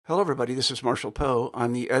Hello, everybody. This is Marshall Poe.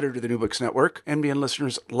 I'm the editor of the New Books Network. NBN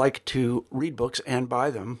listeners like to read books and buy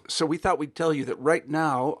them. So we thought we'd tell you that right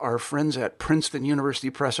now, our friends at Princeton University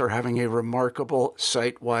Press are having a remarkable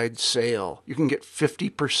site-wide sale. You can get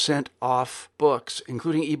 50% off books,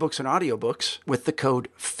 including ebooks and audiobooks, with the code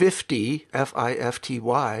 50,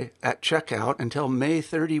 F-I-F-T-Y, at checkout until May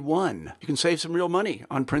 31. You can save some real money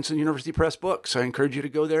on Princeton University Press books. I encourage you to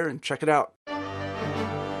go there and check it out.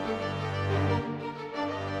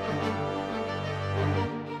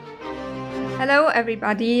 Hello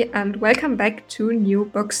everybody and welcome back to New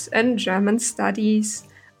Books and German Studies.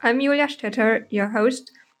 I'm Julia Stetter, your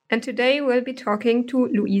host, and today we'll be talking to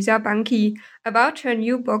Luisa Banki about her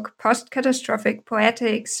new book Post-Catastrophic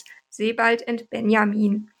Poetics, Sebald and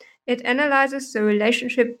Benjamin. It analyzes the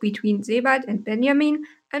relationship between Sebald and Benjamin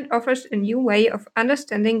and offers a new way of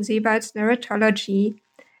understanding Sebald's narratology.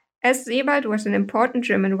 As Sebald was an important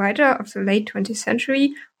German writer of the late 20th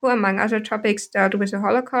century, who among other topics dealt with the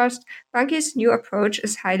Holocaust, Banki's new approach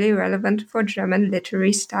is highly relevant for German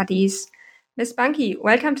literary studies. Ms. Banki,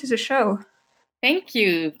 welcome to the show. Thank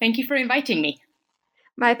you. Thank you for inviting me.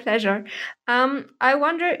 My pleasure. I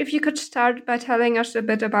wonder if you could start by telling us a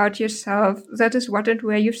bit about yourself, that is, what and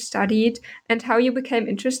where you've studied, and how you became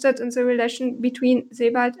interested in the relation between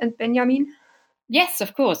Sebald and Benjamin. Yes,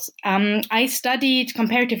 of course. I studied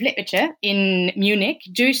comparative literature in Munich,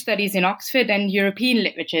 Jewish studies in Oxford, and European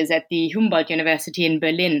literatures at the Humboldt University in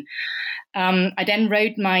Berlin. I then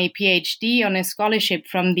wrote my PhD on a scholarship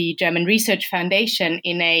from the German Research Foundation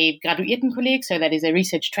in a Graduiertenkolleg, so that is a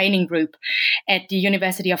research training group at the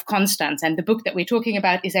University of Constance. And the book that we're talking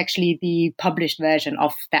about is actually the published version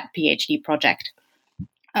of that PhD project.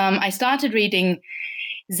 I started reading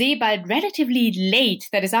Sebald relatively late,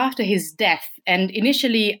 that is after his death, and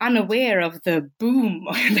initially unaware of the boom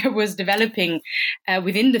that was developing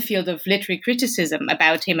within the field of literary criticism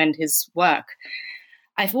about him and his work.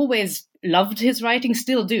 I've always loved his writing,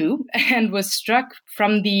 still do, and was struck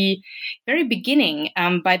from the very beginning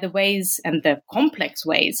by the ways and the complex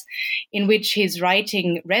ways in which his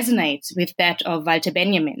writing resonates with that of Walter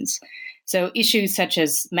Benjamin's. So issues such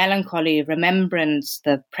as melancholy, remembrance,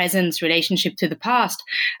 the present's relationship to the past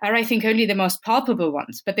are, I think, only the most palpable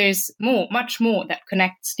ones. But there's much more that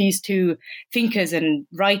connects these two thinkers and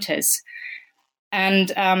writers.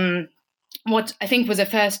 And what I think was a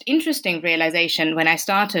first interesting realization when I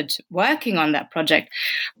started working on that project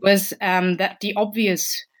was that the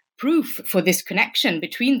obvious proof for this connection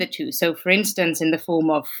between the two, so for instance in the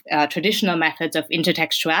form of traditional methods of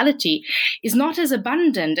intertextuality, is not as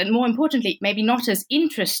abundant and, more importantly, maybe not as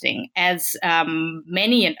interesting as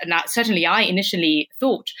many, and certainly I initially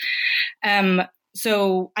thought.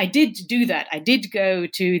 So I did do that. I did go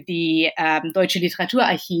to the Deutsche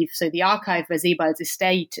Literaturarchiv, so the archive where Sebald's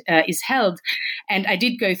estate is held, and I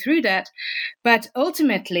did go through that. But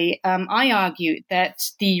ultimately, I argue that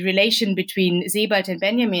the relation between Sebald and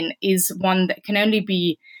Benjamin is one that can only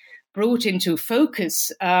be brought into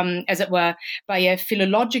focus, as it were, by a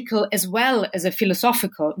philological as well as a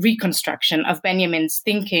philosophical reconstruction of Benjamin's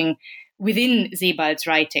thinking within Sebald's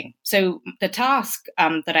writing. So the task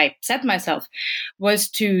that I set myself was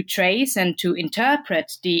to trace and to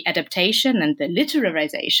interpret the adaptation and the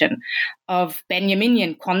literarization of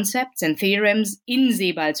Benjaminian concepts and theorems in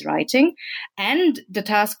Sebald's writing. And the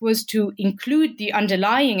task was to include the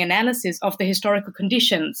underlying analysis of the historical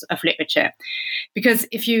conditions of literature. Because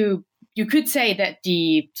if you could say that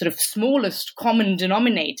the sort of smallest common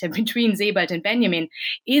denominator between Sebald and Benjamin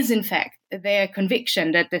is, in fact, their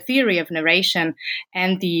conviction that the theory of narration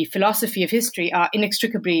and the philosophy of history are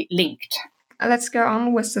inextricably linked. Let's go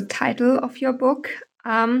on with the title of your book.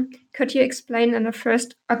 Could you explain in a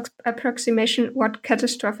first approximation what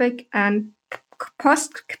catastrophic and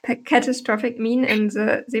post-catastrophic mean in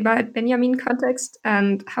the Sebald-Benjamin context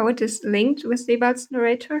and how it is linked with Sebald's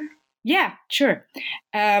narrator? Yeah, sure.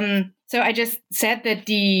 So I just said that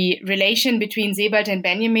the relation between Sebald and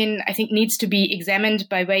Benjamin, I think, needs to be examined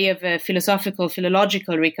by way of a philosophical,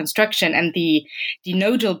 philological reconstruction. And the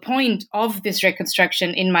nodal point of this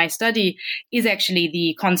reconstruction in my study is actually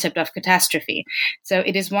the concept of catastrophe. So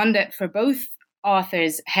it is one that for both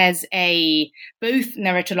authors has a both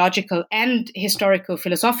narratological and historical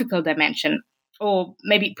philosophical dimension. Or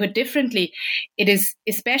maybe put differently, it is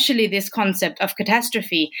especially this concept of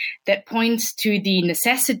catastrophe that points to the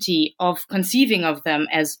necessity of conceiving of them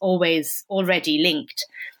as always already linked.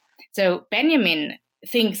 So Benjamin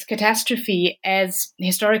thinks catastrophe as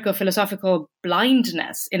historical philosophical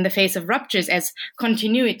blindness in the face of ruptures, as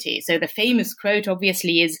continuity. So the famous quote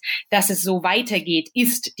obviously is, dass es so weitergeht,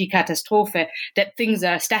 ist die Katastrophe, that things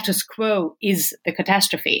are status quo is the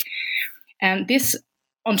catastrophe. And this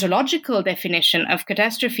ontological definition of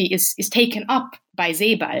catastrophe is taken up by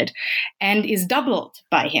Sebald and is doubled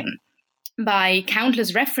by him by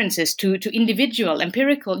countless references to individual,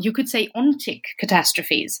 empirical, you could say ontic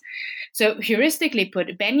catastrophes. So heuristically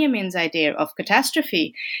put, Benjamin's idea of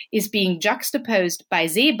catastrophe is being juxtaposed by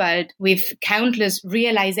Sebald with countless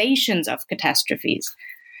realizations of catastrophes.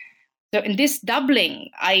 So in this doubling,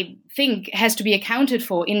 I think, has to be accounted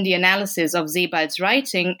for in the analysis of Sebald's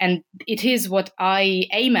writing, and it is what I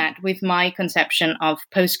aim at with my conception of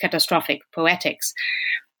post-catastrophic poetics.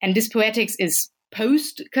 And this poetics is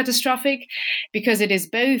post-catastrophic because it is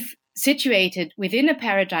both situated within a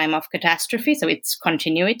paradigm of catastrophe, so its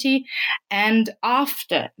continuity, and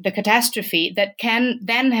after the catastrophe that can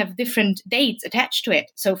then have different dates attached to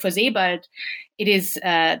it. So for Sebald, it is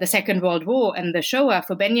the Second World War and the Shoah.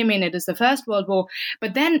 For Benjamin, it is the First World War.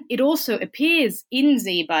 But then it also appears in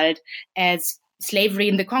Sebald as slavery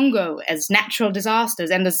in the Congo, as natural disasters,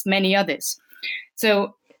 and as many others.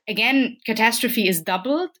 So again, catastrophe is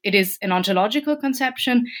doubled. It is an ontological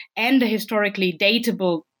conception and a historically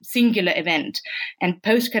datable singular event. And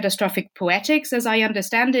post-catastrophic poetics, as I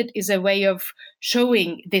understand it, is a way of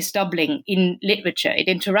showing this doubling in literature. It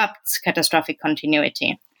interrupts catastrophic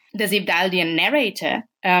continuity. The Sebaldian narrator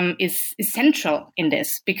is central in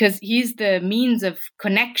this because he's the means of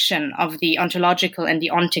connection of the ontological and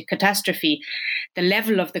the ontic catastrophe, the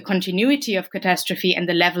level of the continuity of catastrophe and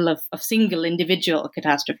the level of single individual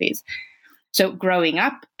catastrophes. So growing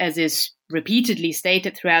up, as is repeatedly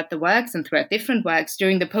stated throughout the works and throughout different works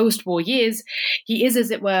during the post-war years, he is,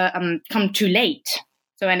 as it were, come too late.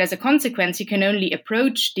 So, and as a consequence, he can only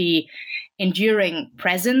approach the enduring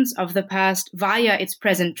presence of the past via its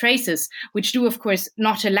present traces, which do, of course,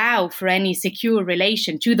 not allow for any secure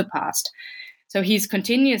relation to the past. So he's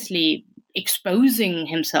continuously exposing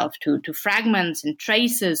himself to fragments and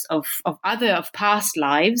traces of past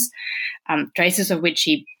lives, traces of which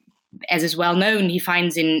he, as is well known, he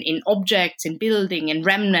finds in objects, in building, in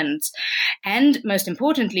remnants. And most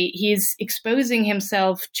importantly, he is exposing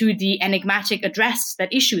himself to the enigmatic address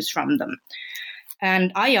that issues from them.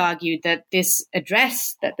 And I argue that this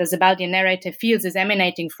address that the Sebaldian narrator feels is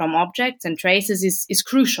emanating from objects and traces is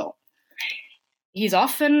crucial. He's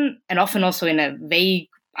often, and often also in a vague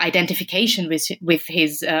identification with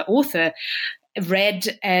his author,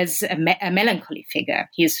 read as a melancholy figure.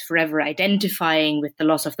 He's forever identifying with the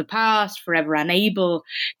loss of the past, forever unable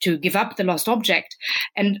to give up the lost object.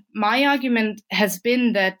 And my argument has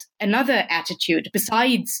been that another attitude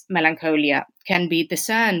besides melancholia can be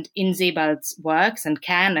discerned in Sebald's works and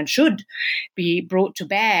can and should be brought to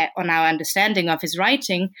bear on our understanding of his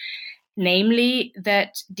writing, namely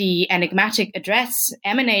that the enigmatic address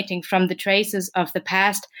emanating from the traces of the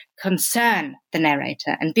past concern the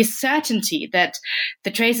narrator. And this certainty that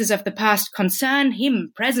the traces of the past concern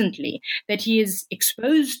him presently, that he is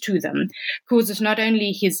exposed to them, causes not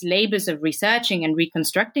only his labors of researching and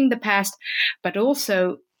reconstructing the past, but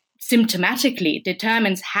also symptomatically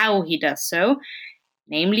determines how he does so.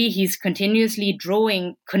 Namely, he's continuously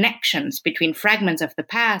drawing connections between fragments of the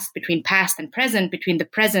past, between past and present, between the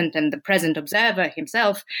present and the present observer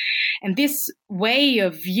himself. And this way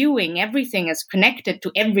of viewing everything as connected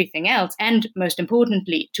to everything else, and most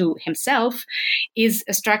importantly to himself, is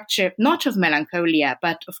a structure not of melancholia,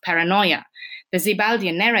 but of paranoia. The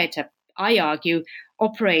Sebaldian narrator, I argue,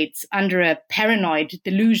 operates under a paranoid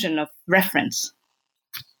delusion of reference.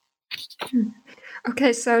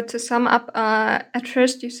 Okay, so to sum up, at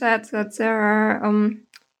first you said that there are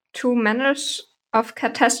two manners of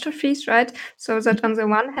catastrophes, right? So that on the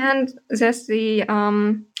one hand, there's the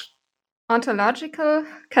ontological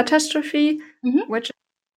catastrophe, which is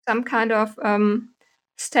some kind of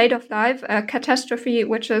state of life, a catastrophe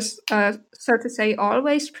which is, so to say,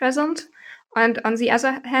 always present. And on the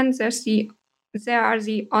other hand, there are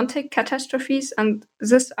the ontic catastrophes, and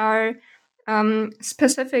these are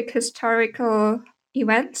specific historical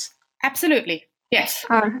events? Absolutely. Yes.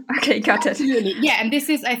 Okay, got it. Absolutely. Yeah, and this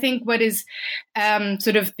is, I think, what is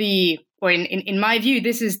sort of in my view,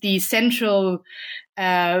 this is the central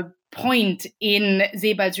point in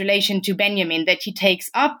Sebald's relation to Benjamin, that he takes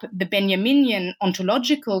up the Benjaminian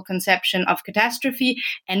ontological conception of catastrophe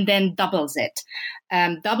and then doubles it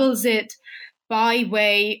by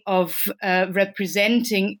way of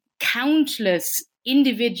representing countless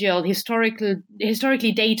individual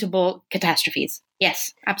historically datable catastrophes.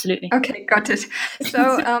 Yes, absolutely. Okay, got it.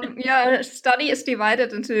 So your study is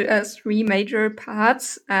divided into three major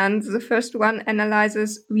parts, and the first one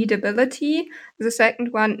analyzes readability, the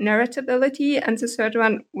second one narratability, and the third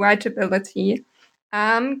one writability.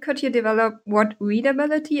 Could you develop what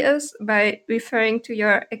readability is by referring to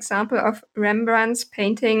your example of Rembrandt's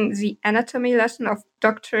painting The Anatomy Lesson of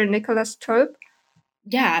Dr. Nicholas Tulp?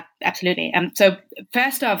 Yeah, absolutely. So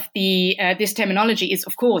first off, this terminology is,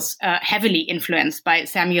 of course, heavily influenced by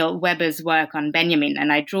Samuel Weber's work on Benjamin,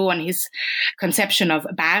 and I draw on his conception of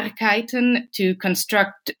Barkeiten to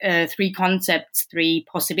construct three concepts, three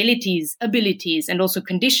possibilities, abilities, and also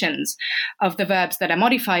conditions of the verbs that are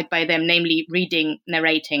modified by them, namely reading,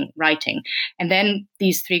 narrating, writing. And then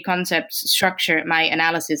these three concepts structure my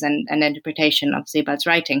analysis and interpretation of Sebald's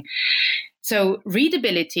writing. So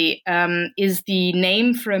readability is the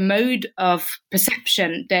name for a mode of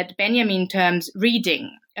perception that Benjamin terms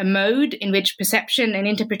reading, a mode in which perception and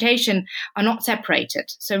interpretation are not separated.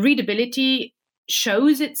 So readability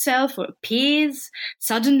shows itself or appears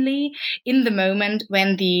suddenly in the moment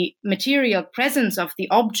when the material presence of the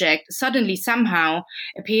object suddenly somehow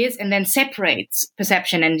appears and then separates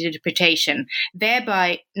perception and interpretation,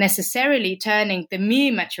 thereby necessarily turning the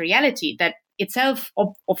mere materiality that itself,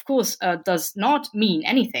 of course, does not mean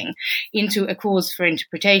anything into a cause for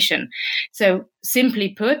interpretation. So simply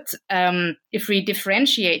put, if we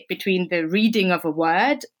differentiate between the reading of a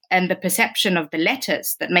word and the perception of the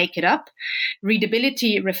letters that make it up,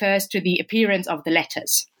 readability refers to the appearance of the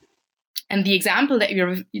letters. And the example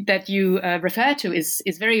that you refer to is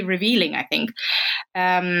very revealing, I think.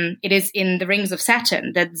 It is in The Rings of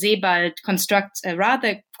Saturn that Sebald constructs a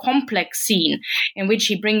rather complex scene in which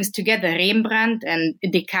he brings together Rembrandt and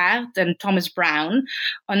Descartes and Thomas Browne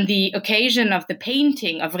on the occasion of the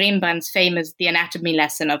painting of Rembrandt's famous The Anatomy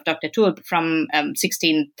Lesson of Dr. Tulp from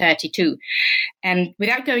 1632. And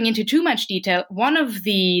without going into too much detail, one of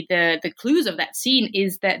the clues of that scene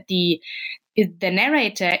is that the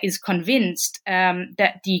narrator is convinced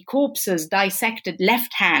that the corpse's dissected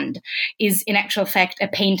left hand is in actual fact a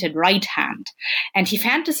painted right hand. And he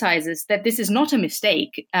fantasizes that this is not a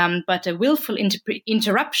mistake, but a willful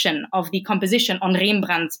interruption of the composition on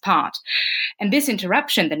Rembrandt's part. And this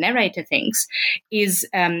interruption, the narrator thinks, is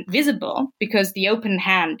visible because the open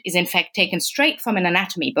hand is in fact taken straight from an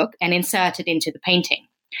anatomy book and inserted into the painting.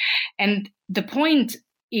 And the point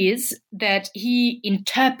is that he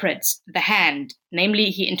interprets the hand, namely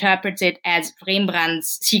he interprets it as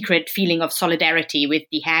Rembrandt's secret feeling of solidarity with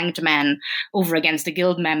the hanged man over against the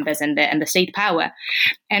guild members and the state power.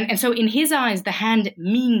 And so in his eyes, the hand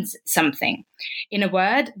means something. In a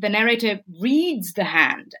word, the narrator reads the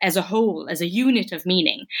hand as a whole, as a unit of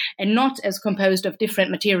meaning, and not as composed of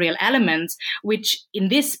different material elements, which in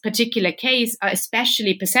this particular case are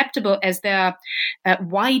especially perceptible as there are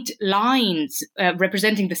white lines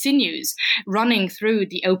representing the sinews running through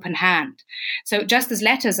the open hand. So just as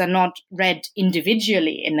letters are not read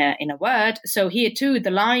individually in a word, so here too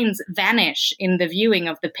the lines vanish in the viewing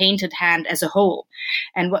of the painted hand as a whole.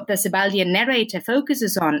 And what the Sebaldian narrator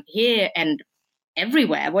focuses on here and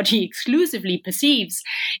everywhere, what he exclusively perceives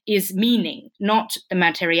is meaning, not the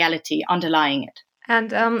materiality underlying it.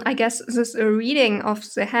 And I guess this reading of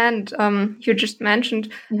the hand you just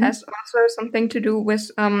mentioned has also something to do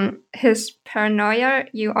with his paranoia.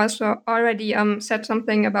 You also already said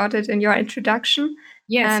something about it in your introduction.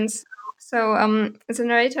 Yes. And so the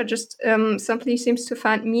narrator just simply seems to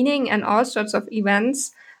find meaning in all sorts of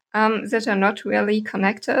events that are not really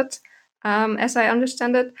connected, as I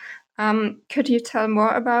understand it. Could you tell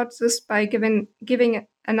more about this by giving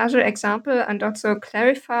another example and also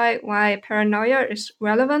clarify why paranoia is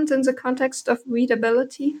relevant in the context of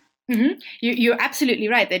readability? Mm-hmm. You're absolutely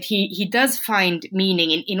right that he does find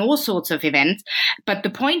meaning in all sorts of events, but the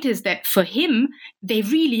point is that for him, they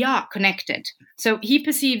really are connected. So he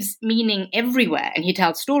perceives meaning everywhere, and he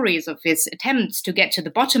tells stories of his attempts to get to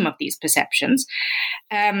the bottom of these perceptions.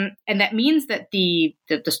 And that means that the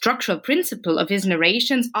structural principle of his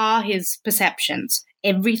narrations are his perceptions.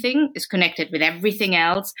 Everything is connected with everything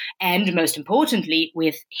else, and most importantly,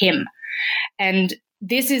 with him. And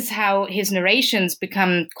this is how his narrations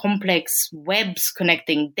become complex webs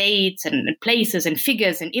connecting dates and places and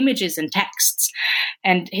figures and images and texts.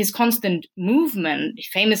 And his constant movement,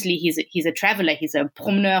 famously, he's a traveler, he's a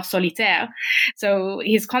promeneur solitaire. So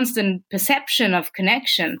his constant perception of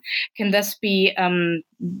connection can thus be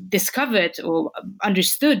discovered or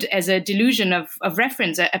understood as a delusion of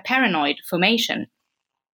reference, a paranoid formation.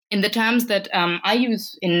 In the terms that I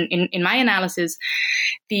use in my analysis,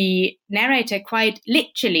 the narrator quite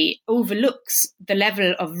literally overlooks the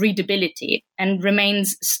level of readability and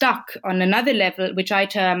remains stuck on another level, which I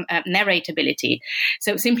term narratability.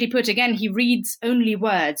 So simply put, again, he reads only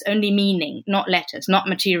words, only meaning, not letters, not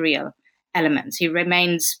material elements. He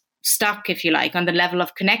remains stuck, if you like, on the level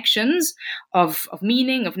of connections, of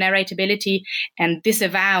meaning, of narratability, and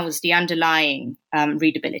disavows the underlying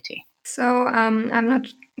readability. So I'm not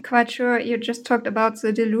quite sure. You just talked about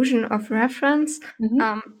the delusion of reference.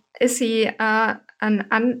 Is he an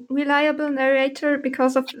unreliable narrator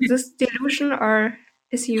because of this delusion, or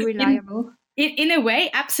is he reliable? In a way,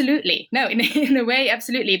 absolutely. No, in a way,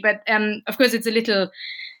 absolutely. But of course, it's a little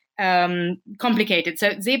complicated.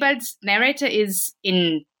 So Sebald's narrator is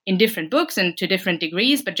in different books and to different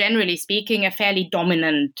degrees, but generally speaking, a fairly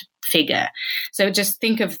dominant figure. So just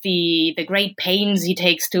think of the great pains he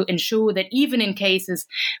takes to ensure that even in cases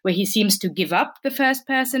where he seems to give up the first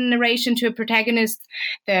person narration to a protagonist,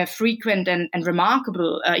 there are frequent and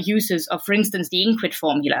remarkable uses of, for instance, the inquit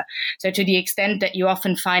formula. So to the extent that you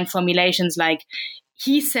often find formulations like,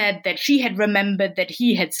 he said that she had remembered that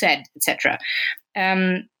he had said, etc.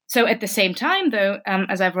 So at the same time, though,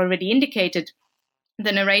 as I've already indicated,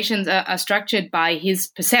 the narrations are structured by his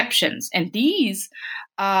perceptions, and these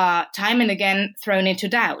are time and again thrown into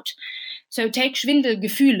doubt. So take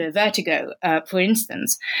Schwindelgefühle, vertigo, for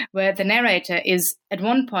instance, where the narrator is at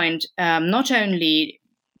one point not only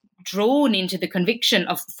drawn into the conviction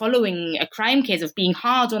of following a crime case, of being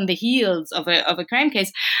hard on the heels of a crime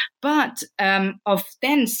case, but of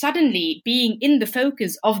then suddenly being in the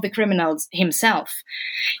focus of the criminals himself.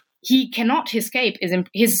 He cannot escape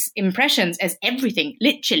his impressions as everything,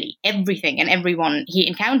 literally everything and everyone he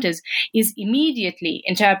encounters is immediately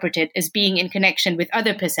interpreted as being in connection with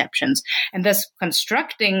other perceptions, and thus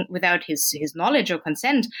constructing, without his knowledge or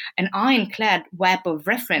consent, an ironclad web of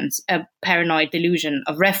reference, a paranoid delusion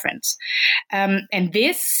of reference. And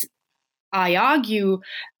this, I argue,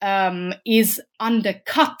 is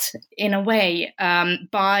undercut in a way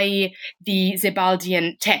by the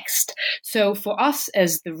Sebaldian text. So for us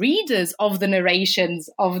as the readers of the narrations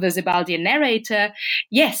of the Sebaldian narrator,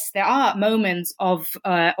 yes, there are moments of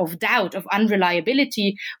doubt, of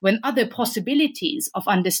unreliability, when other possibilities of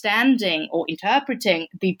understanding or interpreting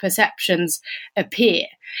the perceptions appear.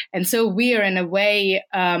 And so we are in a way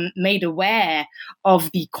made aware of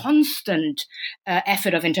the constant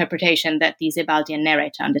effort of interpretation that the Sebaldian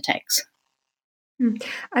narrator undertakes.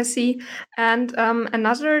 I see. And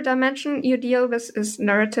another dimension you deal with is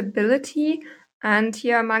narratability. And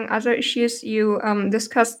here, among other issues, you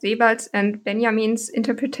discuss Sebald's and Benjamin's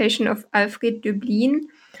interpretation of Alfred Döblin.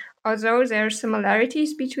 Although there are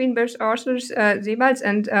similarities between both authors, Sebald's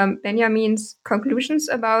and Benjamin's conclusions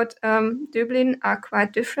about Döblin are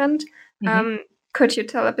quite different. Could you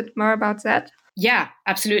tell a bit more about that? Yeah,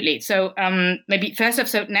 absolutely. So maybe first off,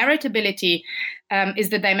 so narratability is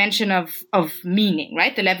the dimension of meaning,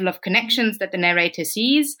 right? The level of connections that the narrator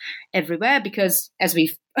sees everywhere, because as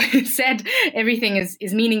we've said, everything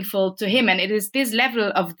is meaningful to him. And it is this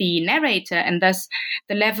level of the narrator, and thus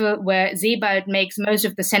the level where Sebald makes most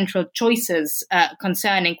of the central choices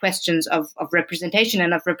concerning questions of representation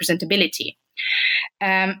and of representability.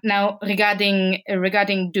 Now, regarding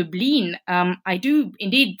Döblin, I do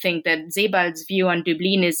indeed think that Sebald's view on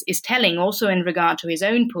Döblin is telling, also in regard to his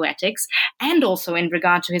own poetics and also in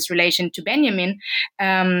regard to his relation to Benjamin,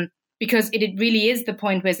 because it really is the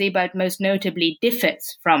point where Sebald most notably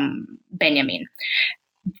differs from Benjamin.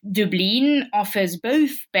 Döblin offers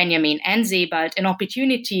both Benjamin and Sebald an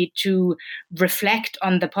opportunity to reflect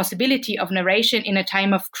on the possibility of narration in a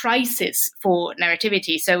time of crisis for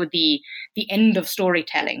narrativity. So the end of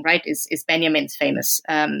storytelling, right, is Benjamin's famous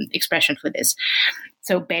expression for this.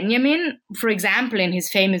 So Benjamin, for example, in his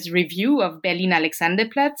famous review of Berlin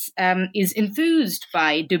Alexanderplatz, is enthused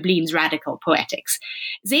by Döblin's radical poetics.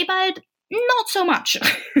 Sebald, not so much.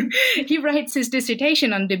 He writes his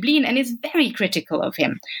dissertation on Döblin and is very critical of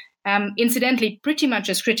him. Incidentally, pretty much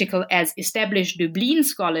as critical as established Döblin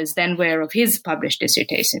scholars then were of his published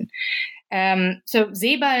dissertation. So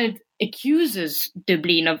Sebald accuses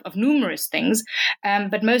Döblin of numerous things,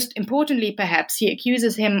 but most importantly, perhaps, he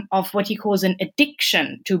accuses him of what he calls an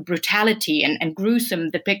addiction to brutality and gruesome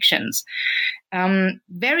depictions.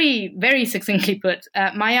 Very, very succinctly put,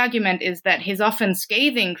 my argument is that his often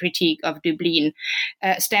scathing critique of Döblin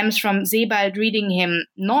stems from Sebald reading him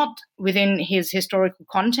not within his historical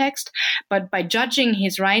context, but by judging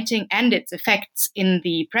his writing and its effects in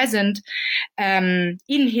the present, in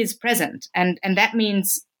his present. And that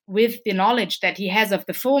means with the knowledge that he has of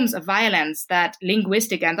the forms of violence that,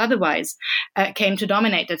 linguistic and otherwise, came to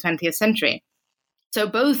dominate the 20th century. So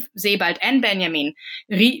both Sebald and Benjamin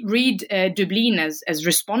read Döblin as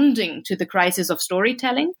responding to the crisis of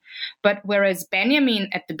storytelling. But whereas Benjamin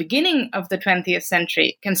at the beginning of the 20th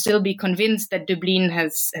century can still be convinced that Döblin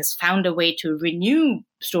has found a way to renew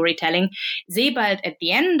storytelling, Sebald at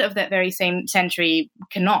the end of that very same century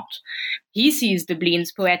cannot. He sees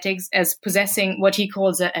Döblin's poetics as possessing what he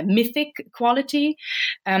calls a mythic quality,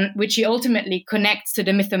 which he ultimately connects to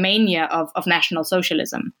the mythomania of National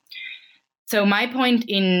Socialism. So my point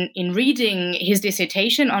in reading his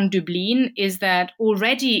dissertation on Döblin is that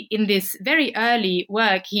already in this very early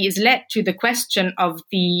work, he is led to the question of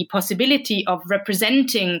the possibility of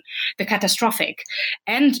representing the catastrophic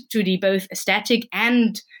and to the both aesthetic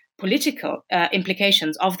and political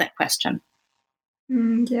implications of that question.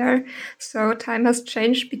 Yeah, so time has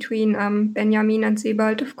changed between Benjamin and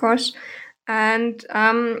Sebald, of course. And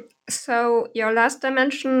so your last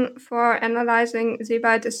dimension for analyzing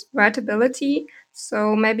Sebald is writability.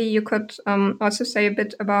 So maybe you could also say a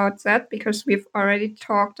bit about that, because we've already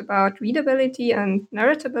talked about readability and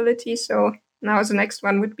narratability. So now the next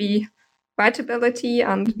one would be writability.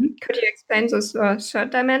 And could you explain this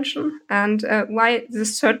third dimension and why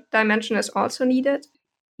this third dimension is also needed?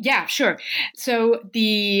 Yeah, sure. So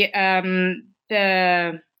the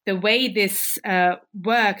way this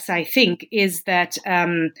works, I think, is that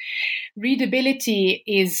readability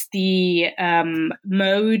is the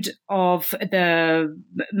mode of the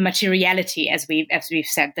materiality, as we've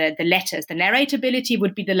said, the letters. The narratability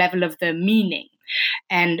would be the level of the meaning.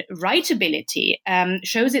 And writability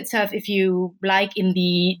shows itself, if you like, in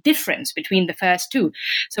the difference between the first two.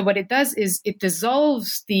 So what it does is it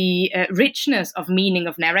dissolves the richness of meaning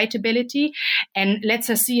of narratability and lets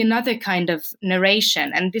us see another kind of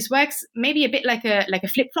narration. And this works maybe a bit like a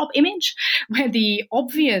flip-flop image, where the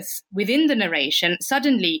obvious within the narration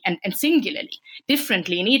suddenly and singularly,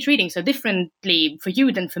 differently in each reading, so differently for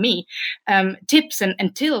you than for me, tips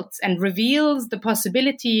and tilts and reveals the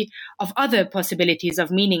possibility of other possibilities of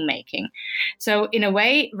meaning making. So in a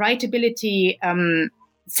way, writability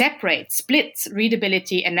splits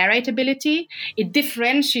readability and narratability. It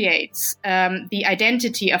differentiates the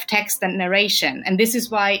identity of text and narration. And this is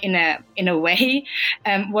why, in a way,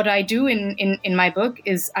 what I do in my book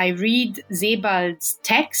is I read Sebald's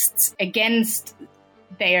texts against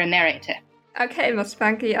their narrator. Okay, Ms.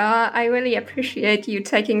 Banki, I really appreciate you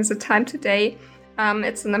taking the time today.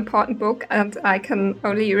 It's an important book and I can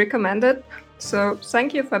only recommend it. So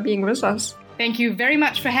thank you for being with us. Thank you very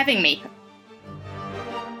much for having me.